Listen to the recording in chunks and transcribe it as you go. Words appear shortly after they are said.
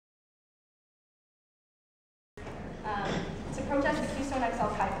protest the Keystone XL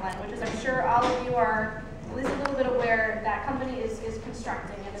pipeline, which is, I'm sure all of you are at least a little bit aware, that company is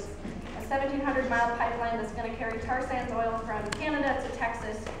constructing. And it's a 1,700-mile pipeline that's going to carry tar sands oil from Canada to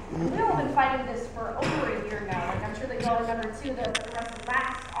Texas. We've all been fighting this for over a year now. Like, I'm sure that you all remember, too, the arrest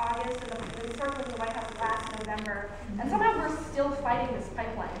last August and the circle in the White House last November. And somehow we're still fighting this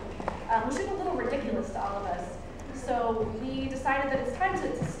pipeline, which is a little ridiculous to all of us. So we decided that it's time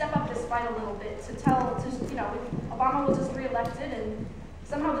to step up this fight a little bit, to you know, Obama was just reelected, and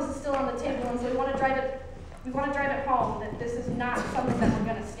somehow this is still on the table, and so we want to drive it home that this is not something that we're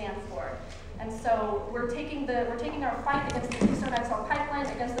going to stand for. And so we're taking our fight against the Keystone XL pipeline,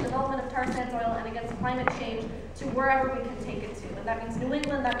 against the development of tar sands oil, and against climate change to wherever we can take it to. And that means New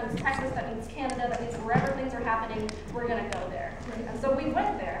England, that means Texas, that means Canada, that means wherever things are happening, we're going to go there. And so we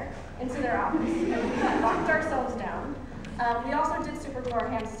went there into their office and locked ourselves down. We also did super glue our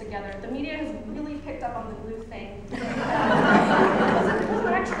hands together. The media has really picked up on the glue thing. It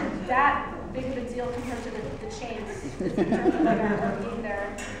wasn't actually that big of a deal compared to the chains in terms of like our being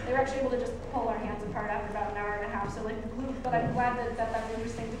there. They were actually able to just pull our hands apart after about an hour and a half. So like glue, but I'm glad that that's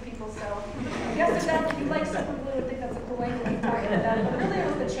interesting to people. So I guess if you like super glue, I think that's a cool angle to be talking about. But really it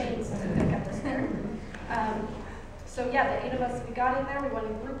was the chains that kept us there. So yeah, the 8 of us, we got in there, we went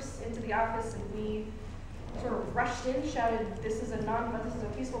in groups into the office, and we sort of rushed in, shouted, this is a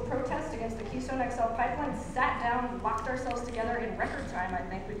peaceful protest against the Keystone XL pipeline, sat down, locked ourselves together in record time, I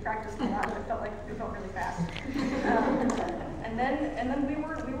think. We practiced a lot, and it felt really fast. And then we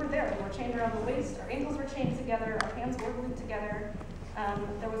were there. We were chained around the waist, our ankles were chained together, our hands were glued together.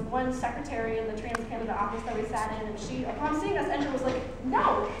 There was one secretary in the Trans-Canada office that we sat in, and she, upon seeing us enter, was like,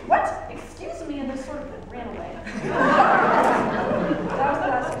 no, what? Excuse me, and just sort of ran away. That was the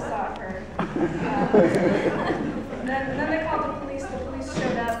last we saw of her. Then they called the police. The police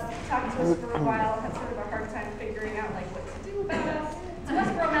showed up, talked to us for a while, had sort of a hard time figuring out like what to do about us. In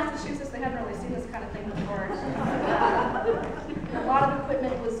Westboro, Massachusetts, they hadn't really seen this kind of thing before. A lot of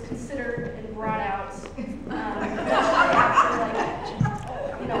equipment was considered and brought out.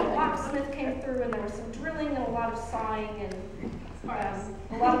 A locksmith came through, and there was some drilling and a lot of sawing and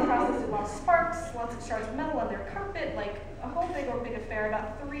a lot of processing, a lot of sparks, lots of shards of metal on their carpet, like a whole big affair.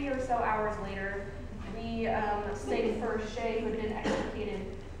 About 3 or so hours later, we stayed for Shay, who had been extricated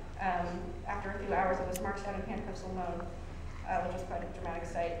after a few hours and was marched out in handcuffs alone, which was quite a dramatic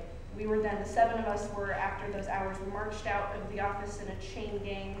sight. We were then, the 7 of us were, after those hours, we marched out of the office in a chain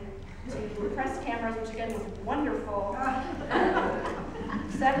gang to press cameras, which again was wonderful.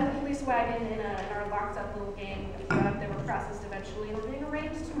 7 police wagon in our locked up little gang. We got up there, were processed eventually, and we're being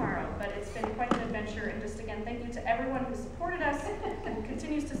arraigned tomorrow. But it's been quite an adventure, and just again, thank you to everyone who supported us and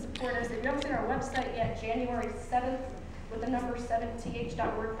continues to support us. If you haven't seen our website yet, January 7th, with the number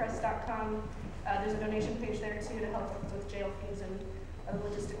 7th.wordpress.com. There's a donation page there too to help with jail fees and other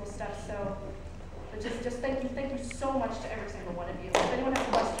logistical stuff. So, but just thank you so much to every single one of you. If anyone has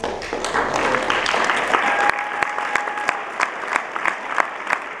questions.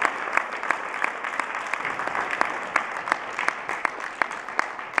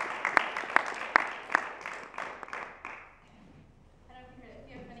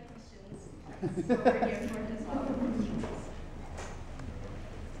 Over here for it as well.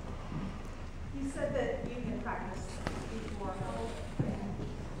 You said that you can practice before.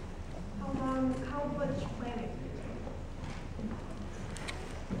 How much planning do you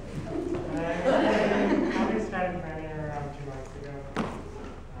do? I started planning around 2 months ago.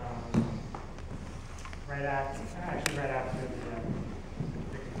 Right after the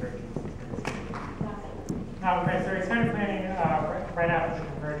convergence. So we started planning right after the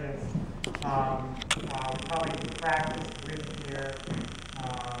convergence. We probably practiced this year,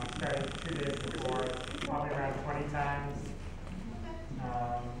 started 2 days before, probably around 20 times.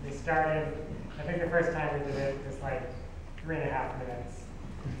 We started, I think the first time we did it was like 3.5 minutes.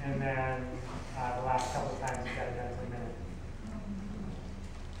 And then the last couple of times we got it down to a minute.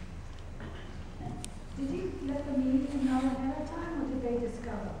 Did you let the media know ahead of time, or did they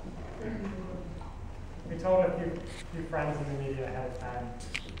discover? We told a few friends in the media ahead of time.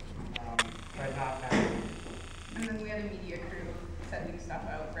 But not now. And then we had a media crew sending stuff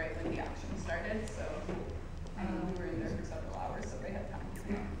out right when the action started, so we were in there for several hours, so they had time to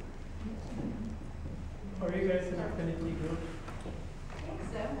Are you guys an affinity group? I think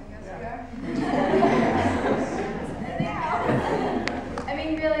so. I guess we are. I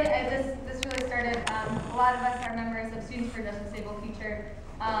mean, really, this really started, a lot of us are members of Students for a Just Disabled Future.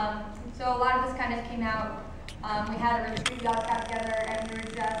 So a lot of this kind of came out. We had a retreat we all got together, and we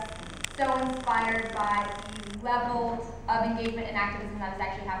were just so inspired by the level of engagement and activism that is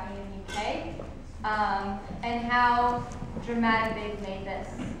actually happening in the UK, and how dramatic they've made this,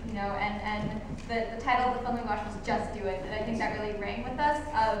 you know, and the title of the filming watch was Just Do It, and I think that really rang with us.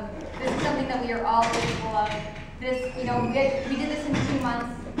 This is something that we are all capable of. This, you know, we did this in 2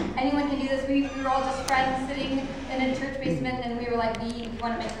 months. Anyone can do this. We were all just friends sitting in a church basement, and we were like, we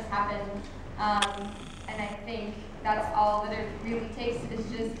want to make this happen. And I think that's all that it really takes, is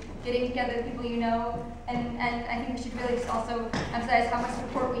just getting together with people you know, and I think we should really just also emphasize how much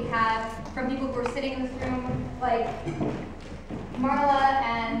support we have from people who are sitting in this room, like Marla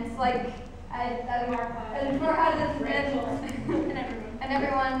and like and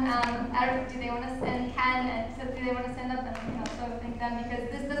everyone. Do they want to and Ken and so do they want to stand up and also thank them, because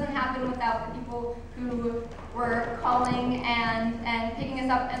this doesn't happen without the people who were calling and picking us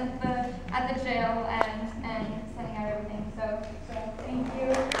up at the jail and sending out everything. So thank you.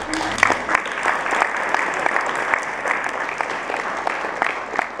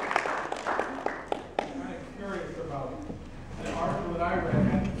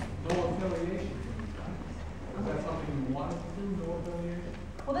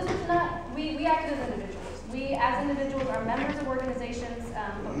 Well, this was not, we acted as individuals. We, as individuals, are members of organizations,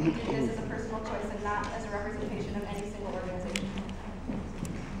 but we did this as a personal choice and not as a representation of any single organization.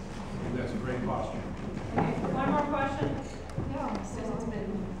 That's a great posture. One more question? No, Susan's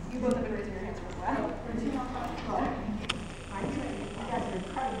been, you both have been raising your hands for a while. I think you guys are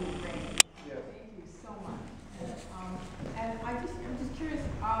incredibly great. Yes. Thank you so much. And I'm just curious,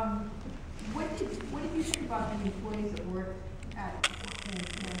 what did you think about the employees that work in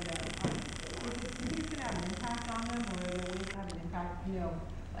Canada? Do you think it's going to have an impact on them, or will it have an impact,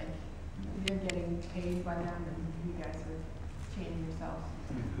 like they're getting paid by them and you guys are changing yourselves?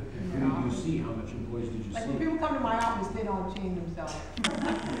 Who did you see? How much employees did you Like see? when people come to my office, they don't change themselves.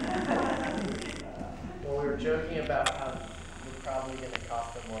 Well, we were joking about how we're probably going to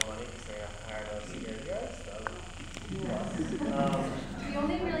cost them more money because they're going to hire those security guards. We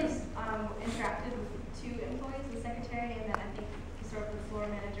only really interacted with 2 employees, the secretary and then I think sort of the floor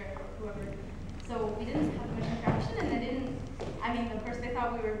manager or whoever. So we didn't have much interaction, and they didn't, I mean, of course they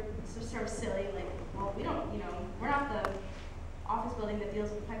thought we were sort of silly, like, well, we don't, we're not the office building that deals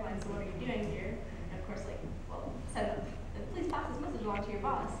with pipelines, so what are you doing here? And of course, like, well, please pass this message along to your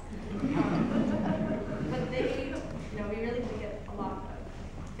boss. But they, we really did get a lot of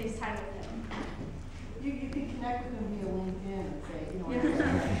FaceTime with them. You can connect with them via LinkedIn and say,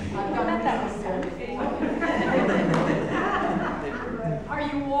 I've done Are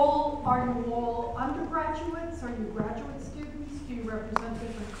you all undergraduates? Are you graduate students? Do you represent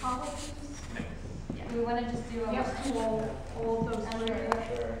different colleges? Yeah. We want to just do all those three.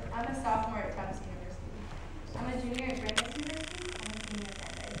 Sure. I'm a sophomore at Tufts University. I'm a junior at Brandeis University. I'm a senior at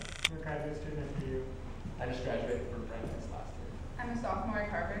Brandeis. You're a graduate student for you. I just graduated from Brandeis last year. I'm a sophomore at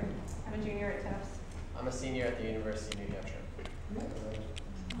Harvard. I'm a junior at Tufts. I'm a senior at the University of New Hampshire.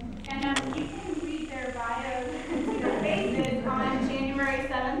 And I'm